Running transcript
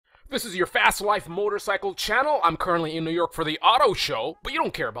This is your Fast Life Motorcycle channel. I'm currently in New York for the auto show, but you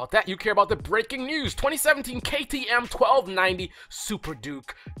don't care about that. You care about the breaking news. 2017 KTM 1290 Super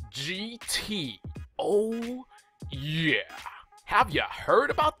Duke GT. Oh, yeah. Have you heard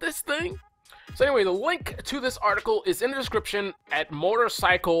about this thing? So anyway, the link to this article is in the description at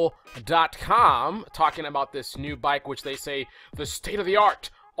motorcycle.com, talking about this new bike, which they say the state-of-the-art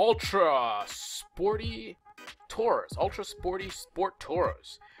ultra sporty Touros, ultra sporty sport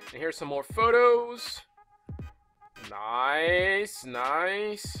Touros. And here's some more photos. Nice,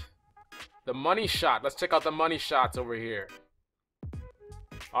 nice. The money shot. Let's check out the money shots over here.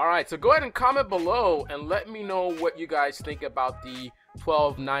 Alright, so go ahead and comment below and let me know what you guys think about the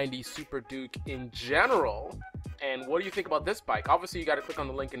 1290 Super Duke in general. And what do you think about this bike? Obviously, you got to click on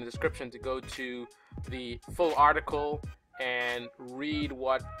the link in the description to go to the full article and read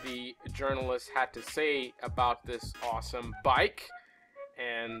what the journalist had to say about this awesome bike.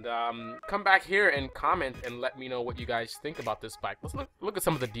 And come back here and comment and let me know what you guys think about this bike. Let's look at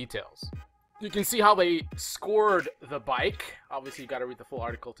some of the details. You can see how they scored the bike. Obviously, you got to read the full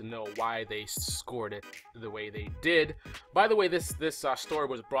article to know why they scored it the way they did. By the way, this story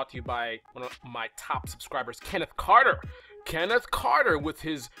was brought to you by one of my top subscribers, Kenneth Carter. Kenneth Carter with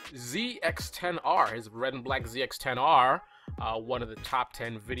his ZX10R, his red and black ZX10R, one of the top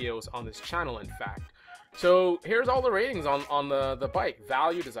 10 videos on this channel, in fact. So here's all the ratings on the bike.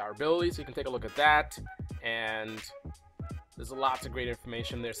 Value, desirability, so you can take a look at that. And there's lots of great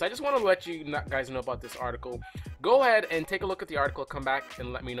information there. So I just want to let you guys know about this article. Go ahead and take a look at the article. Come back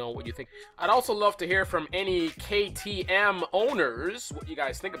and let me know what you think. I'd also love to hear from any KTM owners what you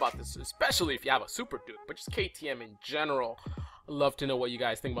guys think about this, especially if you have a Super Duke, but just KTM in general. I'd love to know what you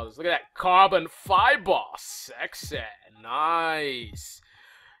guys think about this. Look at that carbon fiber. Sexy. Nice.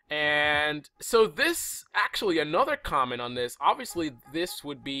 And so this, actually another comment on this, obviously this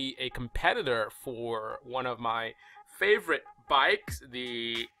would be a competitor for one of my favorite bikes,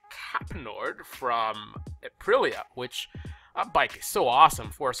 the Capnord from Aprilia, which a bike is so awesome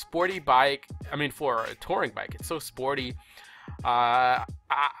for a sporty bike. I mean, for a touring bike, it's so sporty. I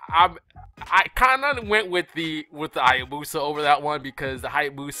kind of went with the Hayabusa over that one because the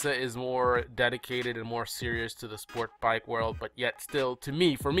Hayabusa is more dedicated and more serious to the sport bike world, but yet still,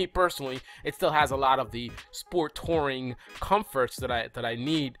 for me personally, it still has a lot of the sport touring comforts that I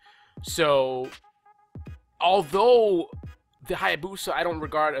need. So although the Hayabusa I don't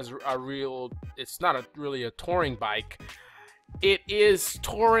regard as a real, it's not really a touring bike, it is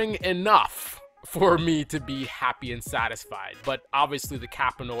touring enough for me to be happy and satisfied. But obviously the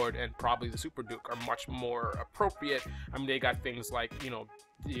Capnord and probably the Super Duke are much more appropriate. I mean, they got things like, you know,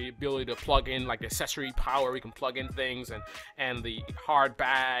 the ability to plug in like the accessory power, you can plug in things, and the hard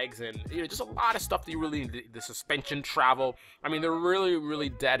bags, and you know, just a lot of stuff that you really need. The suspension travel. I mean, they're really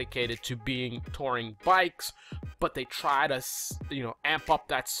dedicated to being touring bikes, but they try to, you know, amp up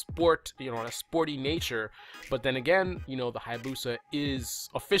that sport, you know, a sporty nature. But then again, you know, the Hayabusa is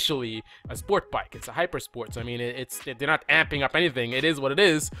officially a sport bike. It's a hyper sports. I mean, they're not amping up anything. It is what it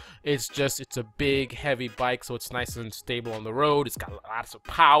is. It's just, it's a big heavy bike, so it's nice and stable on the road. It's got lots of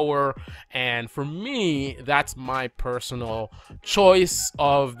power, and for me, that's my personal choice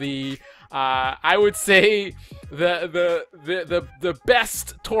of the I would say the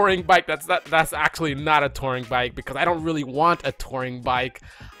best touring bike. That's actually not a touring bike, because I don't really want a touring bike.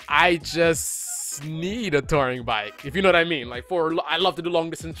 I just need a touring bike, if you know what I mean. Like, I love to do long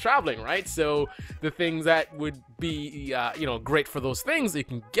distance traveling, right? So the things that would be you know, great for those things that you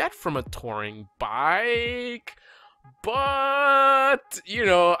can get from a touring bike. But you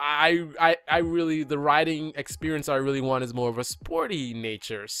know, I really, the riding experience I really want is more of a sporty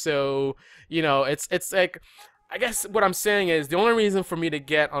nature. So you know, it's like, I guess what I'm saying is the only reason for me to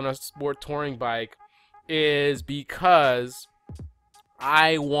get on a sport touring bike is because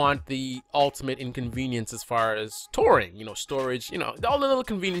I want the ultimate inconvenience as far as touring, you know, storage, you know, all the little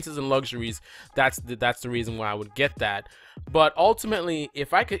conveniences and luxuries. That's the reason why I would get that. But ultimately,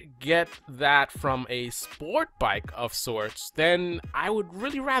 if I could get that from a sport bike of sorts, then I would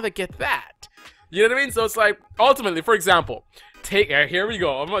really rather get that. You know what I mean? So it's like, ultimately, for example, here we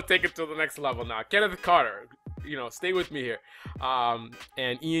go. I'm gonna take it to the next level now. Kenneth Carter, you know, stay with me here,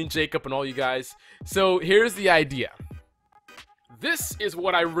 and Ian, Jacob, and all you guys. So here's the idea. This is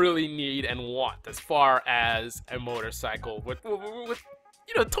what I really need and want as far as a motorcycle with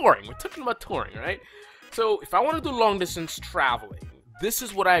you know, touring. We're talking about touring, right? So if I want to do long distance traveling, this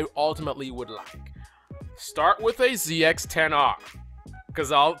is what I ultimately would like. Start with a ZX10R.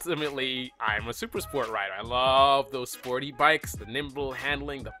 because ultimately I'm a super sport rider. I love those sporty bikes, the nimble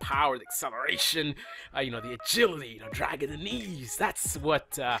handling, the power, the acceleration, the agility, dragging the knees. That's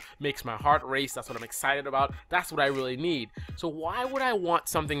what makes my heart race. That's what I'm excited about. That's what I really need. So why would I want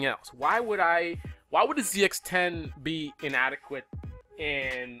something else? Why would the ZX10 be inadequate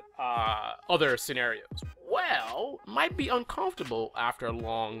in other scenarios? Well, might be uncomfortable after a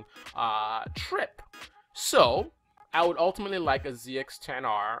long trip. So I would ultimately like a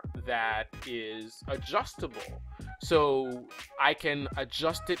ZX10R that is adjustable. So I can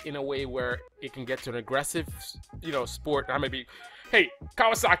adjust it in a way where it can get to an aggressive, sport. I may be, hey,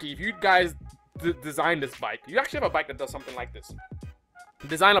 Kawasaki, if you guys design this bike, you actually have a bike that does something like this.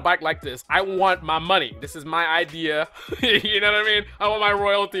 Design a bike like this. I want my money. This is my idea. You know what I mean? I want my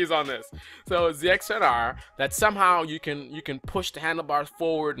royalties on this. So ZX10R, that somehow you can push the handlebars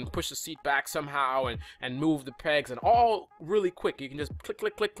forward and push the seat back somehow and move the pegs, and all really quick. You can just click,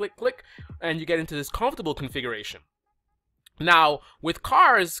 click, click, click, click, and you get into this comfortable configuration. Now, with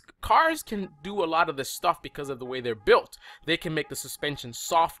cars can do a lot of this stuff because of the way they're built. They can make the suspension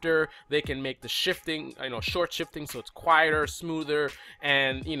softer, they can make the shifting, short shifting, so it's quieter, smoother,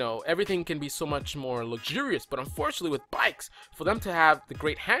 and, everything can be so much more luxurious. But unfortunately with bikes, for them to have the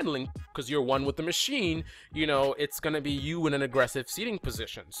great handling, because you're one with the machine, it's going to be you in an aggressive seating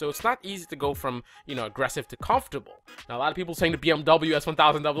position. So it's not easy to go from, aggressive to comfortable. Now, a lot of people saying the BMW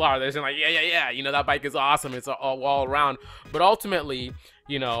S1000RR, they're saying like, yeah, that bike is awesome, it's all around. But ultimately,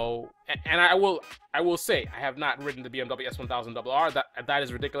 and I will say, I have not ridden the BMW S1000RR. That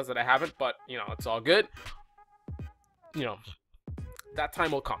is ridiculous that I haven't, but it's all good. That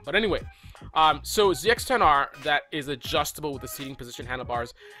time will come. But anyway, so ZX10R that is adjustable with the seating position,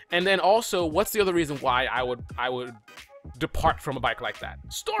 handlebars, and then also, what's the other reason why I would depart from a bike like that?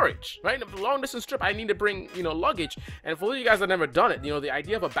 Storage, right? A long distance trip, I need to bring luggage, and for you guys that never done it, the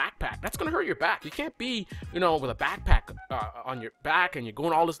idea of a backpack, that's gonna hurt your back. You can't be with a backpack on your back and you're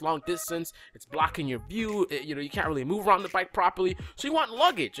going all this long distance. It's blocking your view. You can't really move around the bike properly, so you want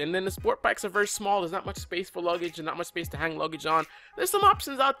luggage. And then the sport bikes are very small. There's not much space for luggage and not much space to hang luggage on. There's some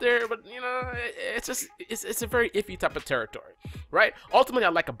options out there, but it's a very iffy type of territory, right? Ultimately, I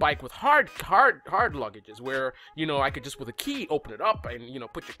like a bike with hard luggages where I could just with a key open it up and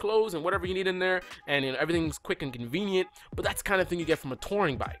put your clothes and whatever you need in there, and everything's quick and convenient. But that's the kind of thing you get from a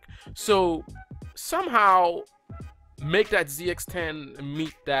touring bike. So somehow make that ZX10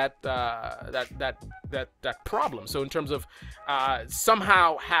 meet that problem. So in terms of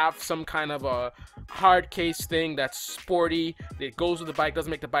somehow have some kind of a hard case thing that's sporty, it goes with the bike, doesn't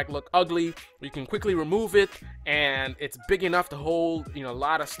make the bike look ugly, you can quickly remove it, and it's big enough to hold a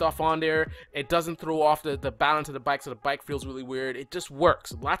lot of stuff on there. It doesn't throw off the balance of the bike, so the bike feels really weird. It just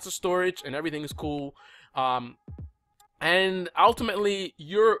works. Lots of storage and everything is cool. And ultimately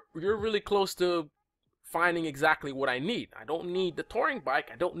you're really close to finding exactly what I need. I don't need the touring bike,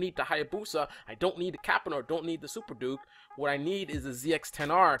 I don't need the Hayabusa, I don't need the Capinor, don't need the Super Duke. What I need is a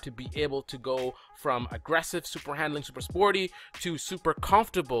ZX10R to be able to go from aggressive, super handling, super sporty to super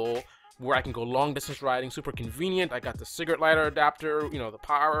comfortable, where I can go long distance riding, super convenient. I got the cigarette lighter adapter, the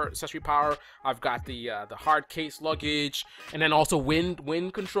power, accessory power. I've got the hard case luggage, and then also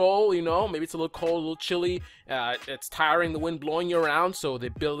wind control. Maybe it's a little cold, a little chilly. It's tiring, the wind blowing you around. So the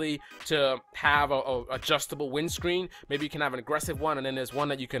ability to have a adjustable windscreen. Maybe you can have an aggressive one, and then there's one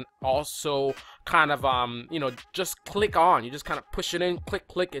that you can also kind of just click on. You just kind of push it in,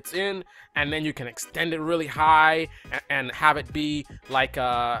 click, it's in, and then you can extend it really high and have it be like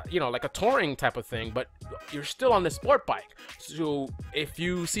like a touring type of thing, but you're still on the sport bike. So if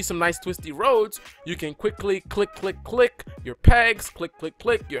you see some nice twisty roads, you can quickly click your pegs,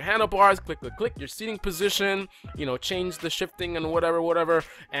 click your handlebars, click your seating position, change the shifting and whatever,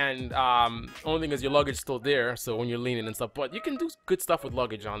 and only thing is your luggage is still there, so when you're leaning and stuff, but you can do good stuff with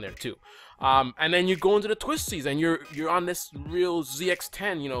luggage on there too. And then you go into the twisties and you're on this real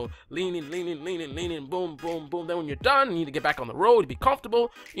ZX10, leaning, boom. Then when you're done, you need to get back on the road, be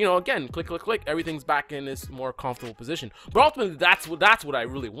comfortable, again, click, everything's back in this more comfortable position. But ultimately, that's what I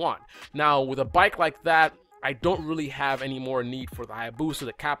really want. Now, with a bike like that, I don't really have any more need for the Hayabusa,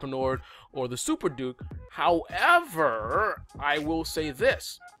 the Capinor, or the Super Duke. However, I will say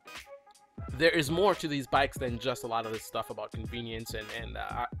this. There is more to these bikes than just a lot of this stuff about convenience and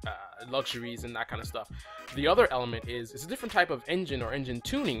luxuries and that kind of stuff. The other element is it's a different type of engine or engine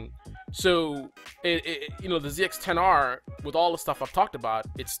tuning. So, the ZX10R, with all the stuff I've talked about,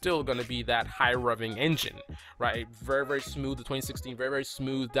 it's still going to be that high revving engine, right? Very, very smooth. The 2016, very, very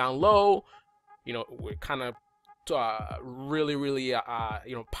smooth down low. Kind of really,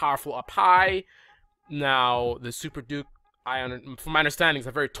 powerful up high. Now, the Super Duke, from my understanding, it's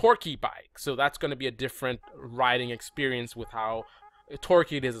a very torquey bike, so that's going to be a different riding experience with how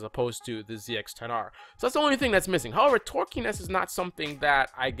torquey it is as opposed to the ZX-10R. So that's the only thing that's missing. However, torquiness is not something that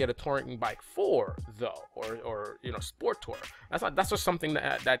I get a touring bike for, though, or you know, sport tour. That's just something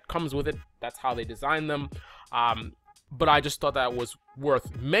that comes with it. That's how they design them. But I just thought that was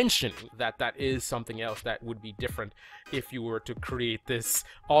worth mentioning, that is something else that would be different if you were to create this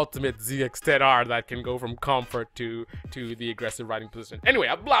ultimate ZX-10R that can go from comfort to the aggressive riding position. Anyway,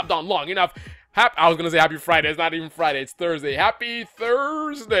 I've blabbed on long enough. I was going to say happy Friday. It's not even Friday. It's Thursday. Happy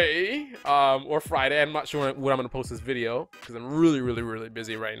Thursday, or Friday. I'm not sure when I'm going to post this video because I'm really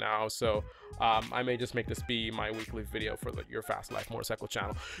busy right now. So I may just make this be my weekly video for Your Fast Life Motorcycle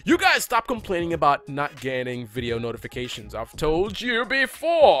channel. You guys stop complaining about not getting video notifications. I've told you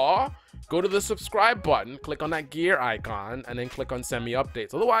before. Go to the subscribe button, click on that gear icon, and then click on send me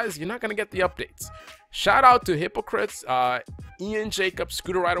updates. Otherwise, you're not going to get the updates. Shout out to Hypocrites, Ian Jacobs,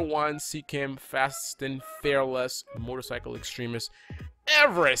 Scooter Rider 1, CKim, Fast and Fearless, Motorcycle Extremist,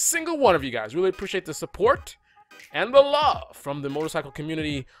 every single one of you guys. Really appreciate the support and the love from the motorcycle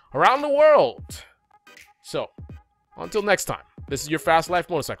community around the world. So, until next time, this is Your Fast Life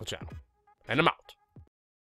Motorcycle channel, and I'm out.